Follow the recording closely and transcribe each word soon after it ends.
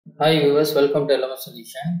Hi viewers, welcome to LMS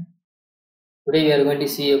Solution. Today we are going to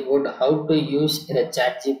see about how to use the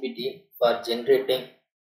ChatGPT for generating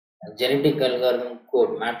genetic algorithm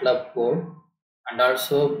code, MATLAB code, and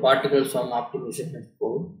also particle sum optimization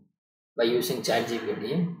code by using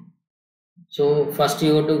ChatGPT. So first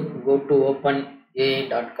you have to go to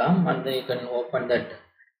openai.com and then you can open that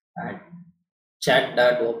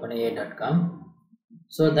chat.openai.com.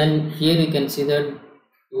 So then here you can see that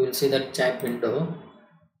you will see that chat window.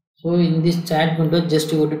 So in this chat window,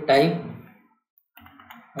 just you go to type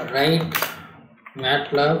write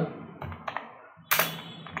MATLAB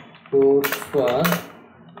code for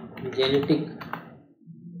genetic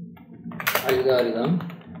algorithm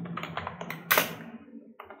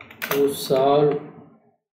to solve.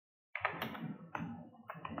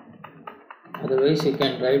 Otherwise, you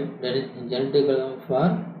can write genetic algorithm for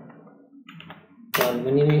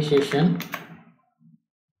minimization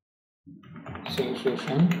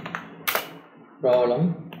problem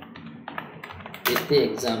with the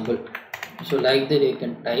example. So like that you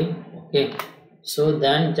can type. Okay, so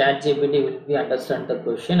then ChatGPT will be understand the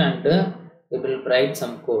question and it will write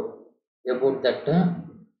some code about that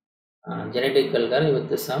genetic algorithm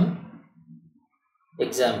with some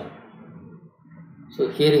example. So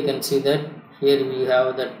here you can see that here we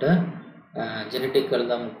have that genetic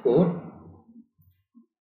algorithm code,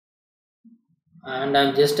 and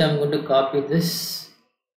I'm going to copy this.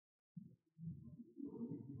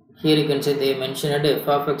 Here you can see they mentioned f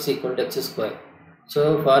of x equal to x square.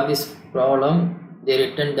 So for this problem they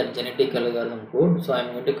written that genetic algorithm code. So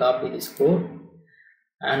I'm going to copy this code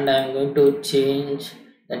and I'm going to change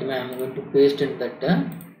that. I'm going to paste in that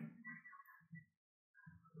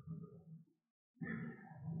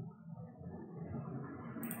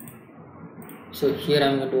so here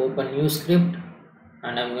I'm going to open new script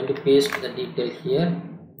and I'm going to paste the detail here,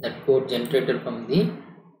 that code generated from the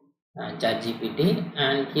ChatGPT,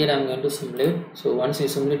 and here I'm going to simulate. So once you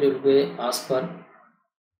simulate, it will be ask for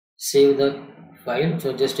save the file.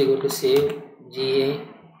 So just you go to save GA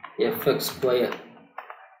fx square.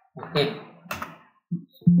 Okay,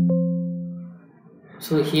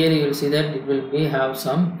 so here you will see that it will be have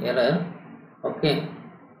some error. Okay,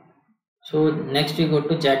 so next you go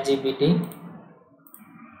to ChatGPT.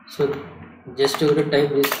 So just you go to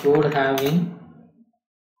type this code having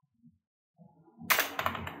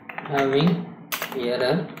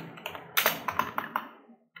error,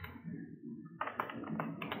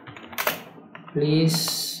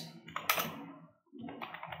 please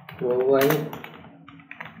provide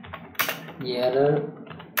error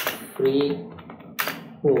free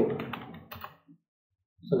code.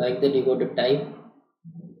 So like that you go to type.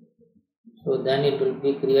 So then it will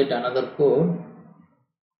be create another code.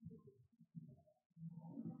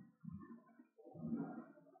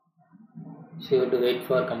 So you have to wait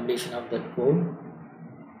for completion of that code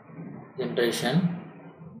generation.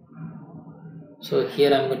 So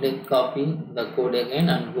here I'm going to copy the code again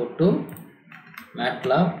and go to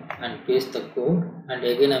MATLAB and paste the code, and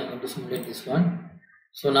again I'm going to simulate this one.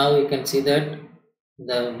 So now you can see that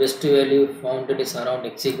the best value found is around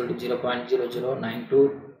x equal to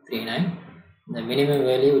 0.009239, the minimum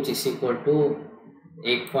value which is equal to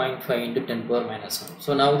 8.5 into 10 power minus 1.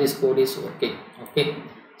 So now this code is okay.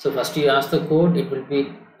 So first you ask the code, it will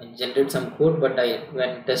be generate some code, but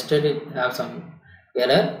when tested it have some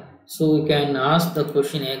error. So you can ask the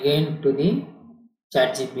question again to the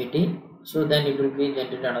ChatGPT. So then it will be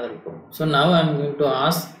generate another code. So now I'm going to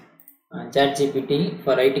ask ChatGPT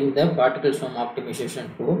for writing the particle sum optimization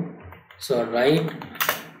code. So write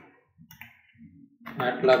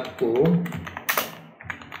MATLAB code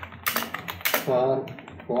for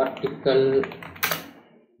particle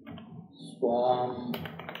sum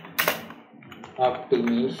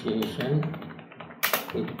optimization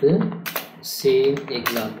with the same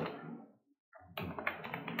example.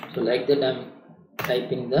 So like that I'm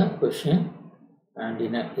typing the question and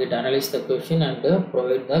it analyze the question and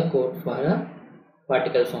provide the code for a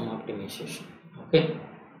particle sum optimization. Okay,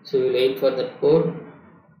 so you wait for the code.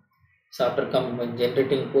 So after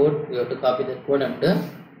generating code, you have to copy the code and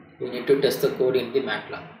you need to test the code in the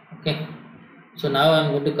MATLAB. Okay, so now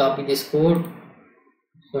I'm going to copy this code.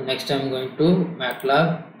 So next I'm going to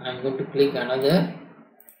MATLAB. I'm going to click another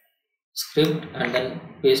script and then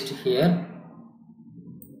paste here.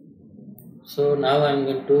 So now I'm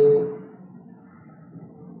going to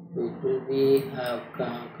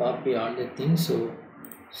copy all the things. So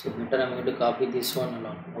better I'm going to copy this one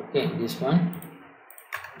alone. Okay, this one,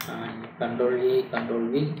 and Control A, Control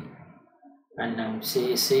V, and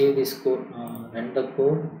save this code, run the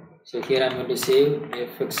code. So here I'm going to save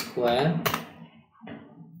fx square.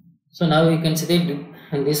 So now you can see that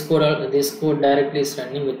and this code directly is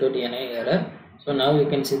running without any error. So now you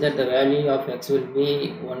can see that the value of x will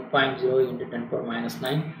be 1.0 into 10 power minus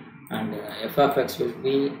 9, and f of x will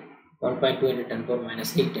be 1.2 into 10 power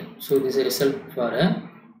minus 18. So this is a result for a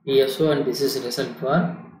PSO, and this is a result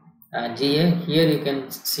for GA. Here you can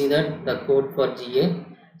see that the code for GA.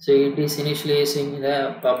 So it is initializing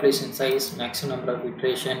the population size, maximum number of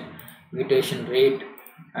iteration, mutation rate,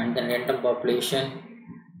 and then random population.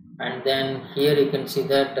 And then here you can see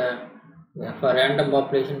that for random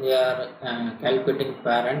population they are calculating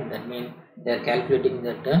parent. That means they are calculating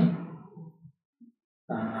that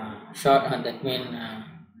that mean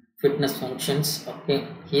fitness functions. Okay,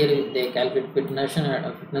 here they calculate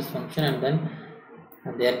fitness function, and then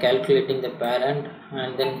they are calculating the parent.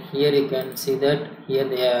 And then here you can see that here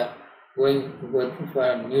they are going for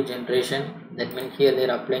a new generation. That means here they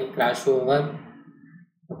are applying crossover.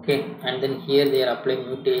 Okay, and then here they are applying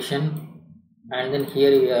mutation, and then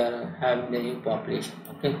here we are having the new population.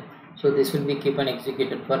 Okay, so this will be keep on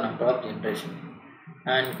executed for number of generation.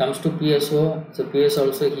 And comes to PSO. So PSO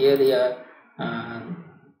also here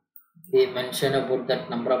they mention about that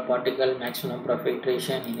number of particle, maximum number of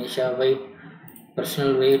iteration, initial weight,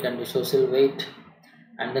 personal weight, and the social weight.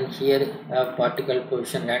 And then here particle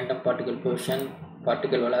position, random particle position,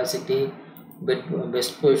 particle velocity,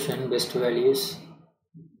 best position, best values.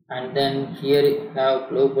 And then here you have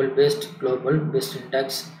global best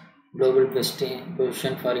index, global best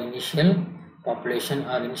position for initial population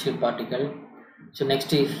or initial particle. So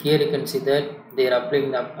next here you can see that they are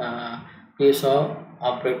applying the PSO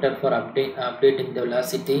operator for updating the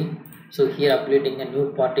velocity. So here updating the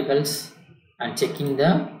new particles and checking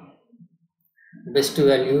the best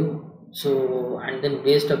value. So and then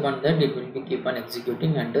based upon that it will be keep on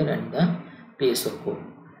executing and run the PSO code.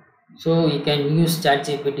 So you can use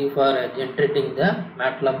ChatGPT for generating the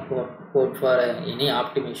MATLAB code for any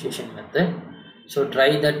optimization method. So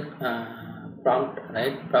try that prompt,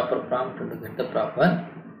 right? Proper prompt to get the proper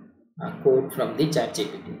code from the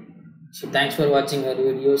ChatGPT. So thanks for watching our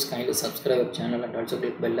videos. Kindly subscribe our channel and also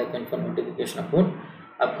click bell icon for notification about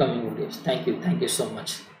upcoming videos. Thank you so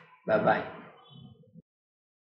much. Bye bye.